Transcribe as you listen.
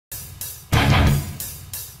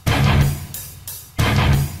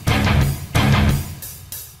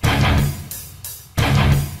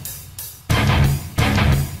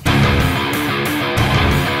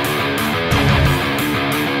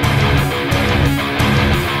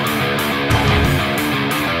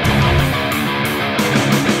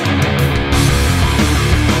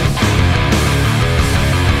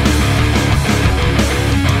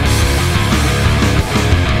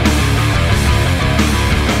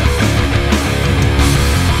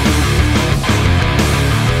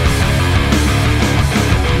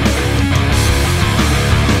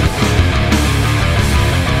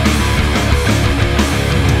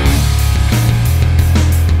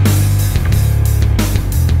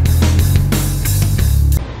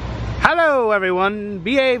Hello everyone,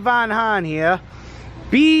 B.A. Von Hahn here.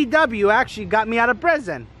 BW actually got me out of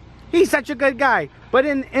prison. He's such a good guy. But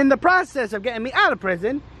in the process of getting me out of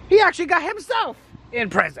prison, he actually got himself in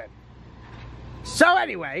prison. So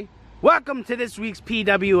anyway, welcome to this week's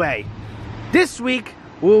PWA. This week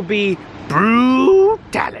will be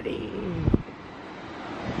brutality.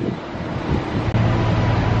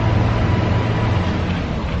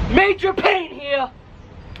 Major Pain here.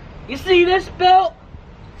 You see this belt?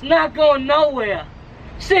 It's not going nowhere.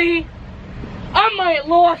 See, I might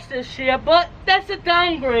lost this year, but that's a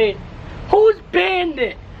downgrade. Who's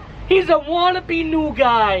Bandit? He's a wannabe new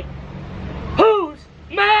guy. Who's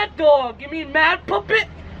Mad Dog? You mean Mad Puppet?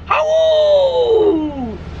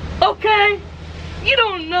 Oh! Okay, you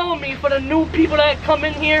don't know me for the new people that come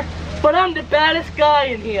in here, but I'm the baddest guy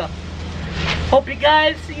in here. Hope you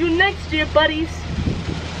guys see you next year, buddies.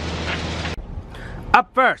 Up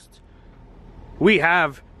first, we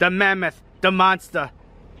have the mammoth, the monster,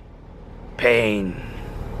 Pain.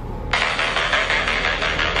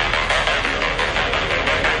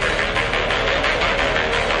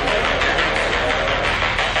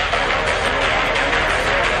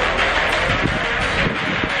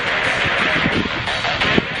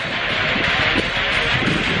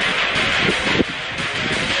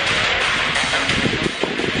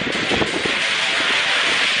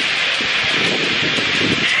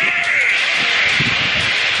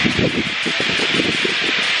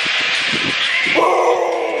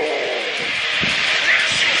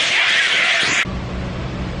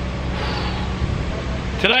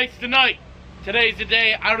 Tonight's the night. Today's the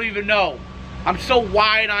day. I don't even know. I'm so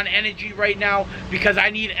wide on energy right now because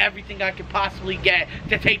I need everything I could possibly get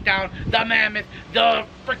to take down the mammoth, the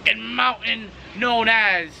freaking mountain known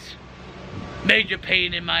as Major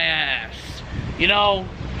Pain in my ass. You know,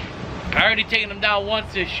 I already taken him down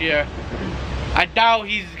once this year. I doubt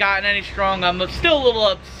he's gotten any stronger. I'm still a little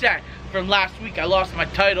upset from last week. I lost my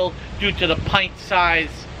title due to the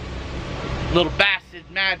pint-sized little bastard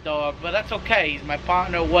Mad Dog, but that's okay. He's my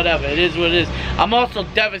partner, whatever. It is what it is. I'm also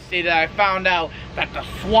devastated. I found out that the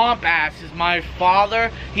swamp ass is my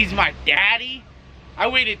father. He's my daddy. I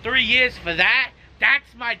waited 3 years for that.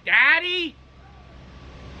 That's my daddy.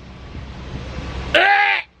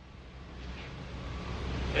 I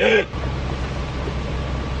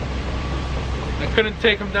couldn't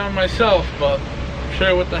take him down myself, but I'm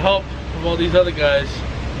sure with the help of all these other guys,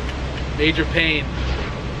 Major Pain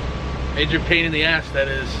in the ass, that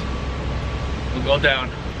is, will go down.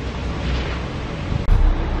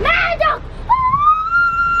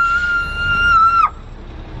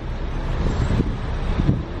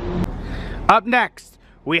 Up next,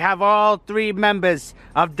 we have all three members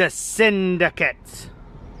of the Syndicate.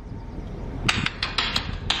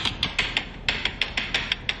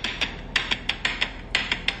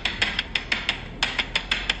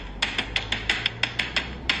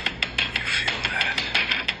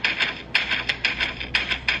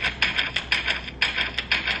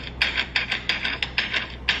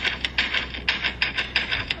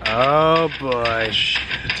 Oh boy. Shit.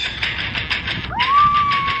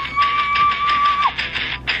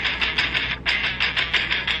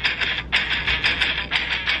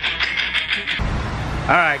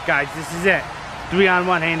 Alright guys, this is it.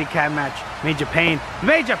 3-on-1 handicap match. Major Pain.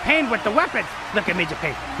 Major Pain with the weapons! Look at Major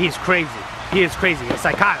Pain. He is crazy. He is crazy. He's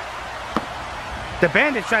psychotic. The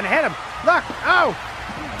bandit's trying to hit him. Look! Oh!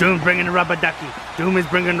 Doom bringing the rubber ducky. Doom is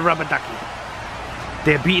bringing the rubber ducky.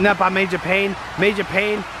 They're beating up on Major Pain. Major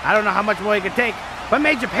Pain, I don't know how much more he can take, but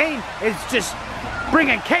Major Pain is just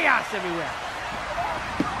bringing chaos everywhere.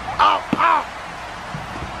 Oh, oh!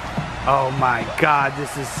 Oh my God,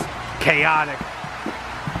 this is chaotic.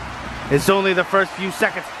 It's only the first few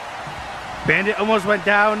seconds. Bandit almost went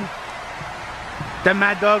down. The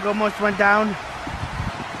Mad Dog almost went down.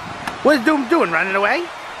 What is Doom doing, running away?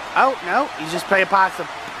 Oh, no, he's just playing possum.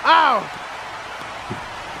 Oh!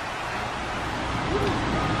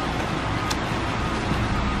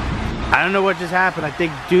 I don't know what just happened. I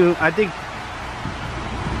think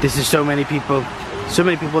this is so many people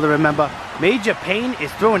to remember. Major Pain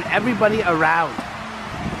is throwing everybody around.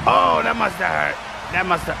 Oh, that must have hurt. That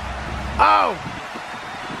must have. Oh!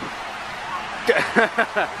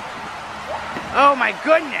 Oh my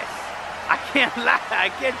goodness! I can't laugh. I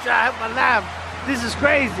can't try to help my laugh. This is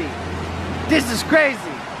crazy. This is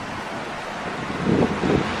crazy.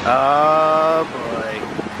 Oh boy.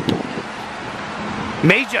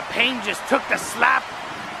 Major Pain just took the slap.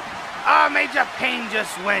 Oh, Major Pain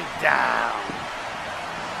just went down.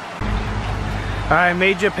 Alright,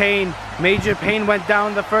 Major Pain went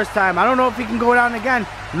down the first time. I don't know if he can go down again.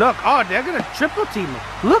 Look, oh, they're gonna triple team him.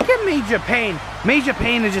 Look at Major Pain. Major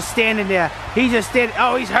Pain is just standing there. He's just standing.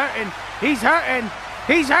 Oh, he's hurting. He's hurting.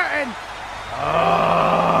 He's hurting.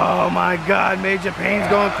 Oh my God, Major Pain's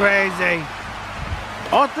going crazy.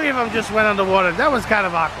 All three of them just went underwater. That was kind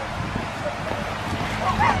of awkward.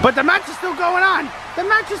 But the match is still going on. The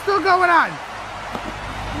match is still going on.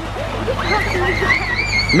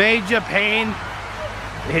 Major Pain.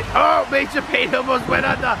 Oh, Major Pain almost went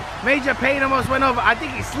under. Major Pain almost went over. I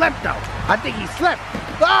think he slipped though. I think he slipped.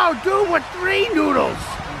 Oh, Doom with 3 noodles.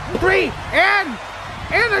 3 and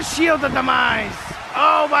a shield of demise.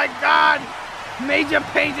 Oh my God. Major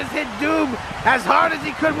Pain just hit Doom as hard as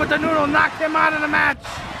he could with the noodle. Knocked him out of the match.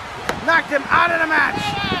 Knocked him out of the match.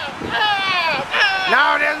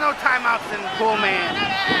 No, there's no timeouts in Pool Man.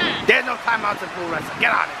 There's no timeouts in Pool Wrestling.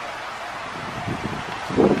 Get out of here.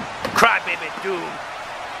 Crybaby Doom.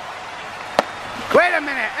 Wait a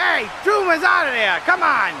minute. Hey, Doom is out of there. Come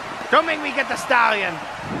on. Don't make me get the Stallion.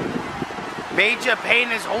 Major Pain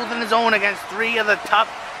is holding his own against 3 of the top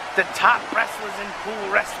wrestlers in Pool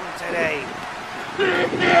Wrestling today.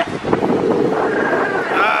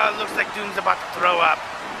 Looks like Doom's about to throw up.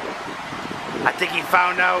 I think he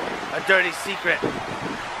found out a dirty secret.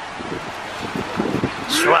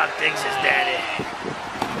 Swab thinks his daddy.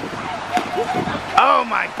 Oh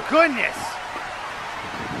my goodness!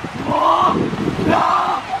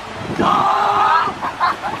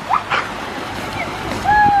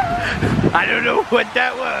 I don't know what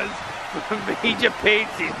that was. Major Pain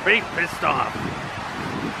seems pretty pissed off.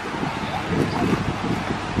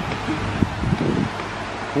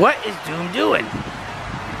 What is Doom doing?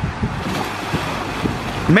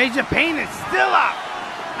 Major Pain is still up.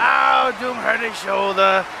 Oh, Doom hurt his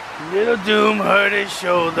shoulder. Little Doom hurt his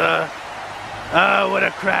shoulder. Oh, what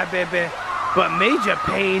a crybaby. But Major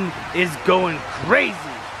Pain is going crazy.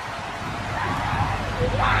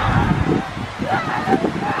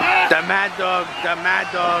 The Mad Dog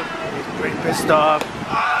is pretty pissed off.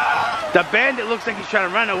 The Bandit looks like he's trying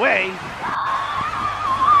to run away.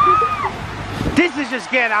 This is just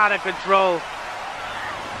getting out of control.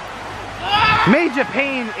 Major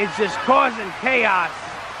Pain is just causing chaos.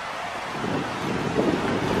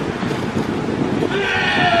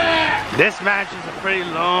 This match is a pretty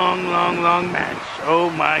long match. Oh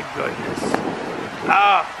my goodness.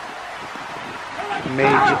 Oh.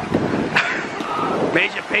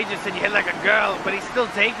 Major Pain just said you hit like a girl, but he's still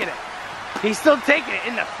taking it. He's still taking it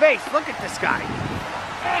in the face. Look at this guy.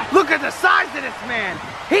 Look at the size of this man.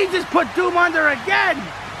 He just put Doom under again.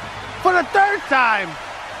 For the 3rd time.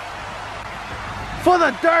 For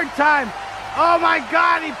the 3rd time. Oh my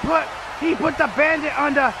God, he put the Bandit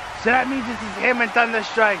under. So that means this is him and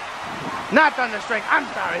Thunderstrike. Not Thunderstrike, I'm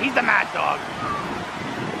sorry, he's the Mad Dog.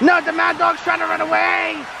 No, the Mad Dog's trying to run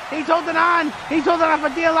away. He's holding on. He's holding on for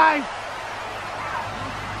dear life.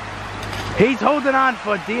 He's holding on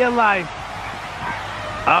for dear life.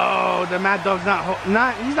 Oh, the Mad Dog's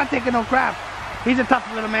he's not taking no crap. He's a tough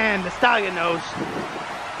little man, the Stallion knows.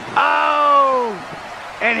 Oh,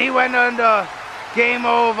 and he went under. Game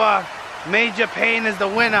over. Major Pain is the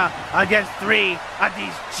winner against 3 of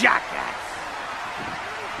these jackasses.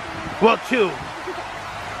 Well, 2.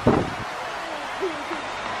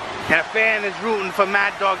 And a fan is rooting for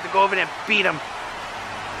Mad Dog to go over there and beat him.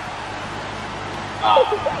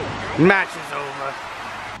 Match is over.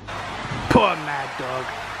 Poor Mad Dog.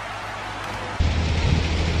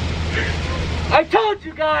 I told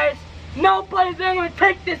you guys, nobody's ever gonna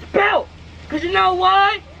take this belt. Cause you know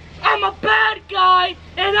why? I'm a bad guy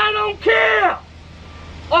and I don't care.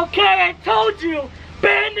 Okay, I told you,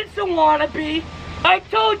 Bandit's a wannabe. I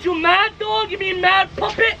told you, Mad Dog, you mean Mad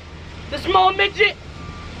Puppet, the small midget.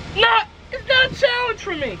 It's not a challenge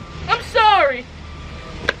for me. I'm sorry.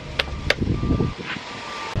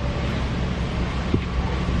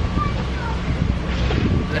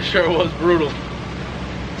 That sure was brutal.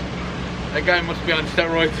 That guy must be on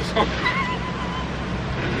steroids or something.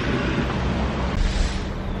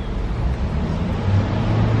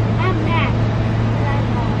 I'm mad that I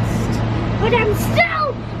lost. But I'm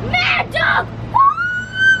still Mad Dog!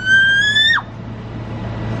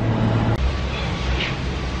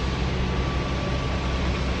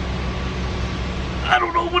 I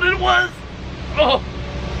don't know what it was. Oh,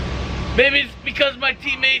 maybe it's because my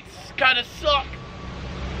teammates kind of suck.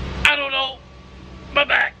 I don't know. My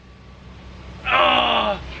back.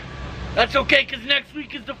 Oh, that's okay because next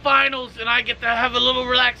week is the finals and I get to have a little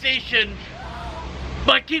relaxation.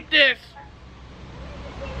 But keep this.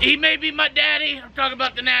 He may be my daddy. I'm talking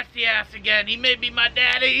about the nasty ass again. He may be my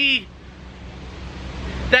daddy.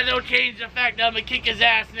 That don't change the fact that I'm gonna kick his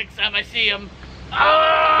ass next time I see him.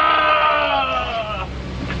 Oh!